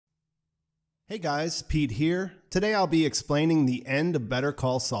Hey guys, Pete here. Today I'll be explaining the end of Better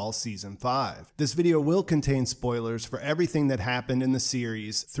Call Saul Season 5. This video will contain spoilers for everything that happened in the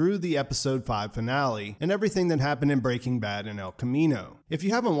series through the Episode 5 finale, and everything that happened in Breaking Bad and El Camino. If you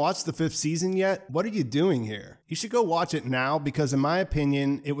haven't watched the 5th season yet, what are you doing here? You should go watch it now because in my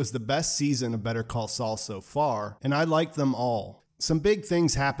opinion, it was the best season of Better Call Saul so far, and I liked them all. Some big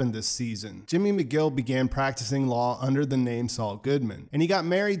things happened this season. Jimmy McGill began practicing law under the name Saul Goodman, and he got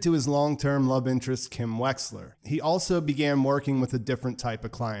married to his long-term love interest Kim Wexler. He also began working with a different type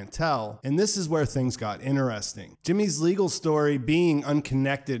of clientele, and this is where things got interesting. Jimmy's legal story being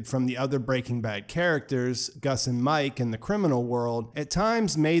unconnected from the other Breaking Bad characters, Gus and Mike in the criminal world, at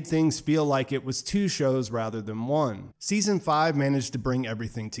times made things feel like it was two shows rather than one. Season 5 managed to bring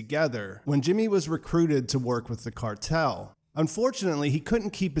everything together when Jimmy was recruited to work with the cartel. Unfortunately, he couldn't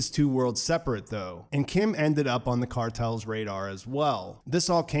keep his two worlds separate though, and Kim ended up on the cartel's radar as well. This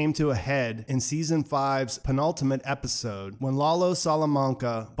all came to a head in Season 5's penultimate episode when Lalo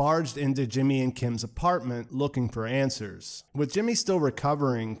Salamanca barged into Jimmy and Kim's apartment looking for answers. With Jimmy still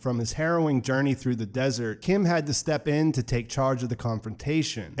recovering from his harrowing journey through the desert, Kim had to step in to take charge of the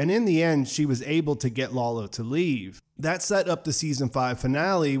confrontation, and in the end, she was able to get Lalo to leave. That set up the Season 5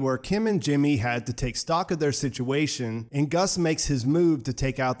 finale where Kim and Jimmy had to take stock of their situation, and Gus makes his move to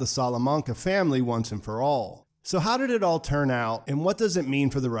take out the Salamanca family once and for all. So how did it all turn out, and what does it mean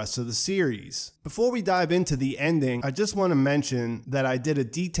for the rest of the series? Before we dive into the ending, I just want to mention that I did a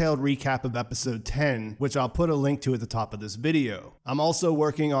detailed recap of episode 10, which I'll put a link to at the top of this video. I'm also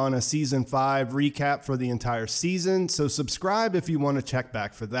working on a Season 5 recap for the entire season, so subscribe if you want to check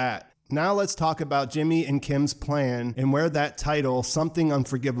back for that. Now let's talk about Jimmy and Kim's plan and where that title, Something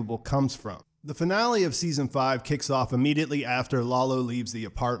Unforgivable, comes from. The finale of Season 5 kicks off immediately after Lalo leaves the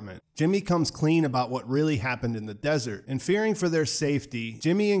apartment. Jimmy comes clean about what really happened in the desert, and fearing for their safety,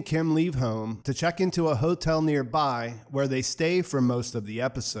 Jimmy and Kim leave home to check into a hotel nearby where they stay for most of the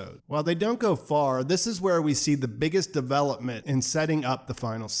episode. While they don't go far, this is where we see the biggest development in setting up the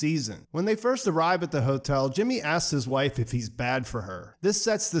final season. When they first arrive at the hotel, Jimmy asks his wife if he's bad for her. This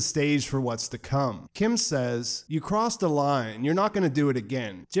sets the stage for what's to come. Kim says, "You crossed a line, you're not going to do it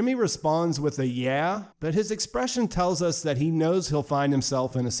again." Jimmy responds with a yeah, but his expression tells us that he knows he'll find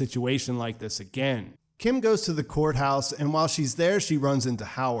himself in a situation like this again. Kim goes to the courthouse, and while she's there, she runs into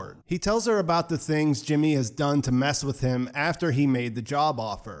Howard. He tells her about the things Jimmy has done to mess with him after he made the job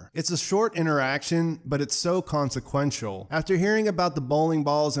offer. It's a short interaction, but it's so consequential. After hearing about the bowling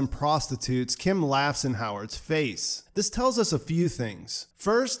balls and prostitutes, Kim laughs in Howard's face. This tells us a few things.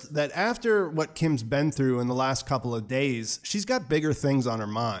 First, that after what Kim's been through in the last couple of days, she's got bigger things on her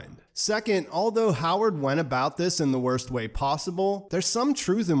mind. Second, although Howard went about this in the worst way possible, there's some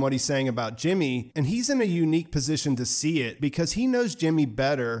truth in what he's saying about Jimmy, and he's in a unique position to see it because he knows Jimmy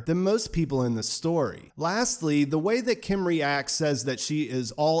better than most people in the story. Lastly, the way that Kim reacts says that she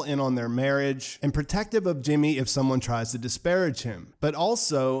is all in on their marriage and protective of Jimmy if someone tries to disparage him. But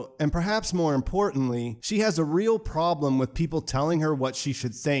also, and perhaps more importantly, she has a real problem with people telling her what she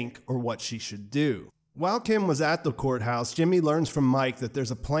should think or what she should do. While Kim was at the courthouse, Jimmy learns from Mike that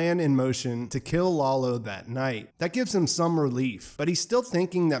there's a plan in motion to kill Lalo that night. That gives him some relief, but he's still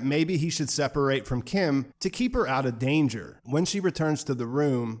thinking that maybe he should separate from Kim to keep her out of danger. When she returns to the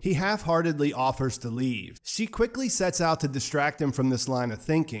room, he half-heartedly offers to leave. She quickly sets out to distract him from this line of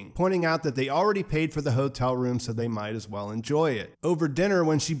thinking, pointing out that they already paid for the hotel room so they might as well enjoy it. Over dinner,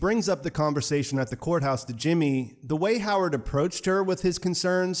 when she brings up the conversation at the courthouse to Jimmy, the way Howard approached her with his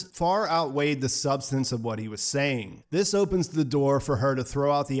concerns far outweighed the substance of what he was saying. This opens the door for her to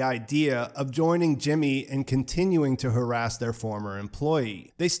throw out the idea of joining Jimmy and continuing to harass their former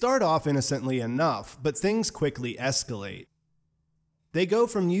employee. They start off innocently enough, but things quickly escalate. They go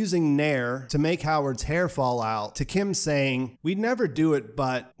from using Nair to make Howard's hair fall out to Kim saying, "We'd never do it,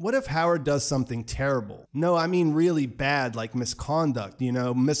 but what if Howard does something terrible? No, I mean really bad, like misconduct,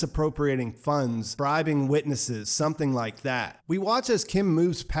 misappropriating funds, bribing witnesses, something like that." We watch as Kim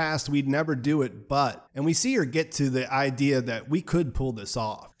moves past "we'd never do it, but," and we see her get to the idea that we could pull this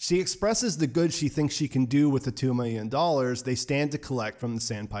off. She expresses the good she thinks she can do with the $2 million they stand to collect from the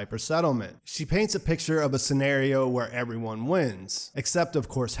Sandpiper settlement. She paints a picture of a scenario where everyone wins, except of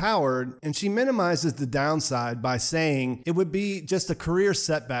course Howard, and she minimizes the downside by saying it would be just a career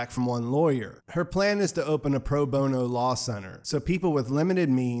setback from one lawyer. Her plan is to open a pro bono law center, so people with limited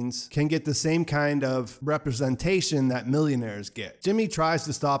means can get the same kind of representation that millionaires get. Jimmy tries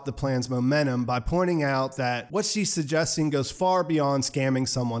to stop the plan's momentum by pointing out that what she's suggesting goes far beyond scamming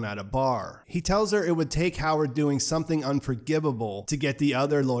someone at a bar. He tells her it would take Howard doing something unforgivable to get the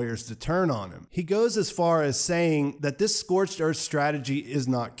other lawyers to turn on him. He goes as far as saying that this scorched earth strategy is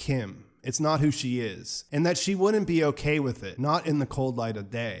not Kim. It's not who she is, and that she wouldn't be okay with it, not in the cold light of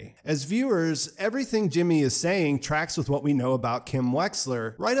day. As viewers, everything Jimmy is saying tracks with what we know about Kim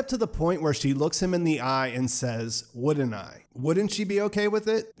Wexler, right up to the point where she looks him in the eye and says, "Wouldn't I?" Wouldn't she be okay with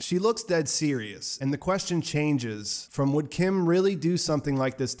it? She looks dead serious, and the question changes from would Kim really do something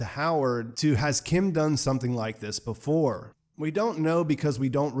like this to Howard to has Kim done something like this before? We don't know because we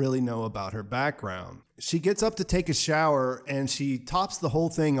don't really know about her background. She gets up to take a shower and she tops the whole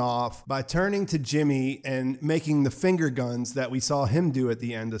thing off by turning to Jimmy and making the finger guns that we saw him do at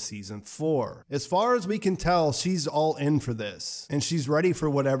the end of season 4. As far as we can tell, she's all in for this and she's ready for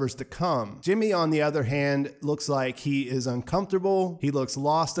whatever's to come. Jimmy, on the other hand, looks like he is uncomfortable. He looks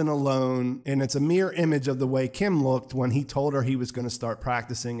lost and alone, and it's a mirror image of the way Kim looked when he told her he was going to start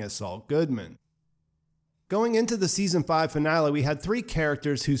practicing as Saul Goodman. Going into the season 5 finale, we had 3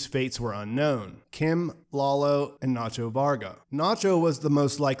 characters whose fates were unknown: Kim, Lalo, and Nacho Varga. Nacho was the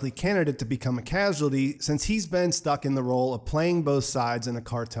most likely candidate to become a casualty since he's been stuck in the role of playing both sides in a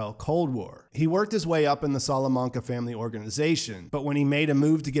cartel Cold War. He worked his way up in the Salamanca family organization, but when he made a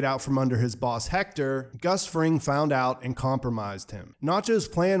move to get out from under his boss Hector, Gus Fring found out and compromised him. Nacho's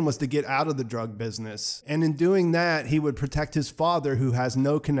plan was to get out of the drug business, and in doing that, he would protect his father, who has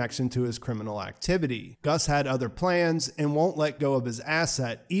no connection to his criminal activity. Gus had other plans and won't let go of his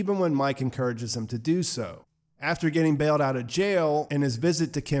asset, even when Mike encourages him to do so. After getting bailed out of jail and his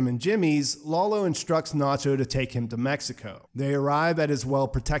visit to Kim and Jimmy's, Lalo instructs Nacho to take him to Mexico. They arrive at his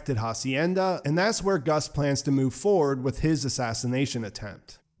well-protected hacienda, and that's where Gus plans to move forward with his assassination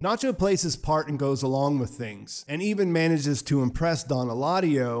attempt. Nacho plays his part and goes along with things, and even manages to impress Don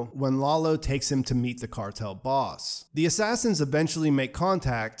Eladio when Lalo takes him to meet the cartel boss. The assassins eventually make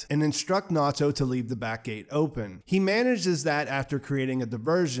contact and instruct Nacho to leave the back gate open. He manages that after creating a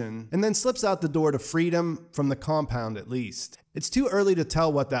diversion, and then slips out the door to freedom, from the compound at least. It's too early to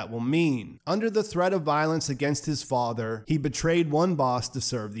tell what that will mean. Under the threat of violence against his father, he betrayed one boss to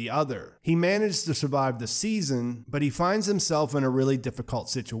serve the other. He managed to survive the season, but he finds himself in a really difficult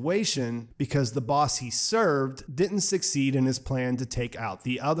situation because the boss he served didn't succeed in his plan to take out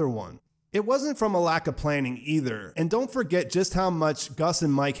the other one. It wasn't from a lack of planning either, and don't forget just how much Gus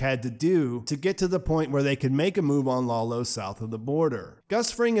and Mike had to do to get to the point where they could make a move on Lalo south of the border. Gus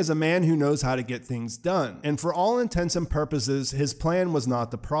Fring is a man who knows how to get things done, and for all intents and purposes, his plan was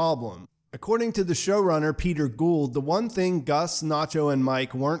not the problem. According to the showrunner Peter Gould, the one thing Gus, Nacho, and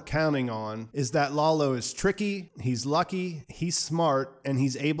Mike weren't counting on is that Lalo is tricky, he's lucky, he's smart, and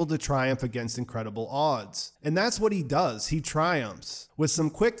he's able to triumph against incredible odds. And that's what he does, he triumphs. With some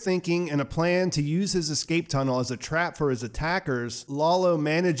quick thinking and a plan to use his escape tunnel as a trap for his attackers, Lalo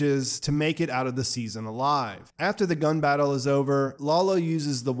manages to make it out of the season alive. After the gun battle is over, Lalo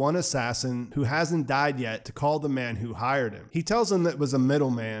uses the one assassin who hasn't died yet to call the man who hired him. He tells him that it was a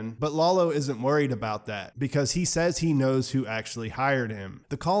middleman, but Lalo isn't worried about that because he says he knows who actually hired him.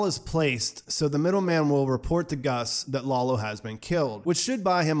 The call is placed, so the middleman will report to Gus that Lalo has been killed, which should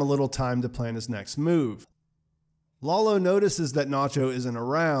buy him a little time to plan his next move. Lalo notices that Nacho isn't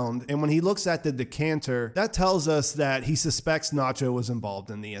around, and when he looks at the decanter, that tells us that he suspects Nacho was involved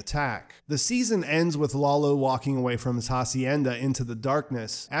in the attack. The season ends with Lalo walking away from his hacienda into the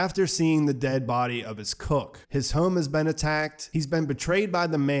darkness after seeing the dead body of his cook. His home has been attacked, he's been betrayed by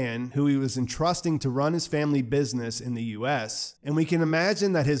the man who he was entrusting to run his family business in the US, and we can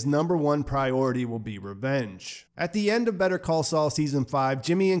imagine that his #1 priority will be revenge. At the end of Better Call Saul Season 5,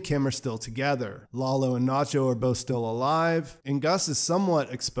 Jimmy and Kim are still together. Lalo and Nacho are both still alive, and Gus is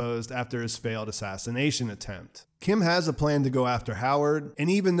somewhat exposed after his failed assassination attempt. Kim has a plan to go after Howard, and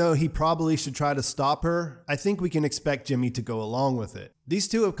even though he probably should try to stop her, I think we can expect Jimmy to go along with it. These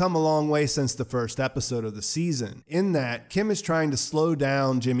two have come a long way since the first episode of the season, in that Kim is trying to slow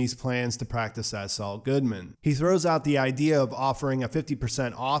down Jimmy's plans to practice as Saul Goodman. He throws out the idea of offering a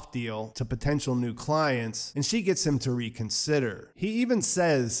 50% off deal to potential new clients, and she gets him to reconsider. He even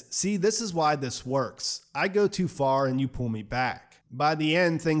says, "See, this is why this works. I go too far and you pull me back." By the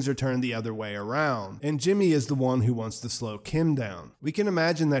end, things are turned the other way around, and Jimmy is the one who wants to slow Kim down. We can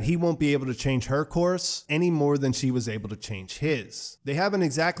imagine that he won't be able to change her course any more than she was able to change his. They haven't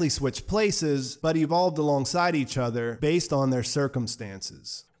exactly switched places, but evolved alongside each other based on their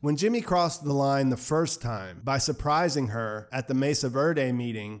circumstances. When Jimmy crossed the line the first time by surprising her at the Mesa Verde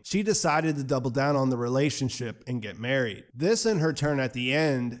meeting, she decided to double down on the relationship and get married. This and her turn at the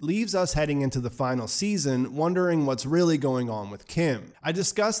end leaves us heading into the final season wondering what's really going on with Kim. I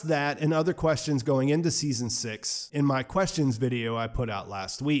discussed that and other questions going into season 6 in my questions video I put out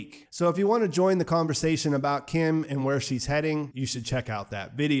last week. So if you want to join the conversation about Kim and where she's heading, you should check out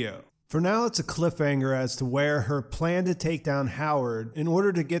that video. For now, it's a cliffhanger as to where her plan to take down Howard in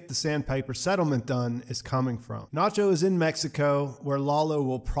order to get the Sandpiper settlement done is coming from. Nacho is in Mexico, where Lalo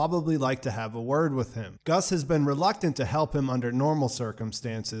will probably like to have a word with him. Gus has been reluctant to help him under normal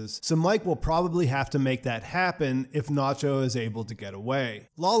circumstances, so Mike will probably have to make that happen if Nacho is able to get away.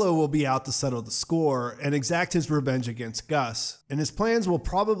 Lalo will be out to settle the score and exact his revenge against Gus, and his plans will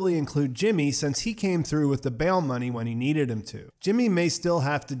probably include Jimmy since he came through with the bail money when he needed him to. Jimmy may still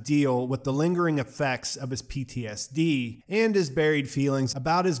have to deal with the lingering effects of his PTSD and his buried feelings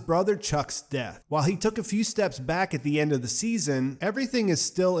about his brother Chuck's death. While he took a few steps back at the end of the season, everything is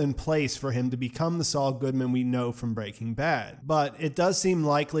still in place for him to become the Saul Goodman we know from Breaking Bad. But it does seem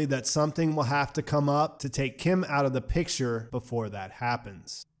likely that something will have to come up to take Kim out of the picture before that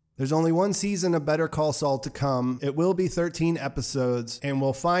happens. There's only one season of Better Call Saul to come. It will be 13 episodes, and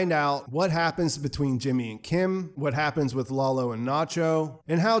we'll find out what happens between Jimmy and Kim, what happens with Lalo and Nacho,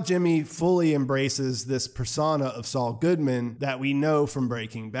 and how Jimmy fully embraces this persona of Saul Goodman that we know from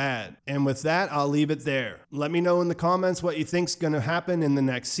Breaking Bad. And with that, I'll leave it there. Let me know in the comments what you think's going to happen in the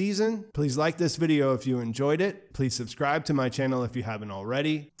next season. Please like this video if you enjoyed it. Please subscribe to my channel if you haven't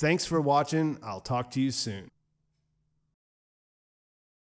already. Thanks for watching. I'll talk to you soon.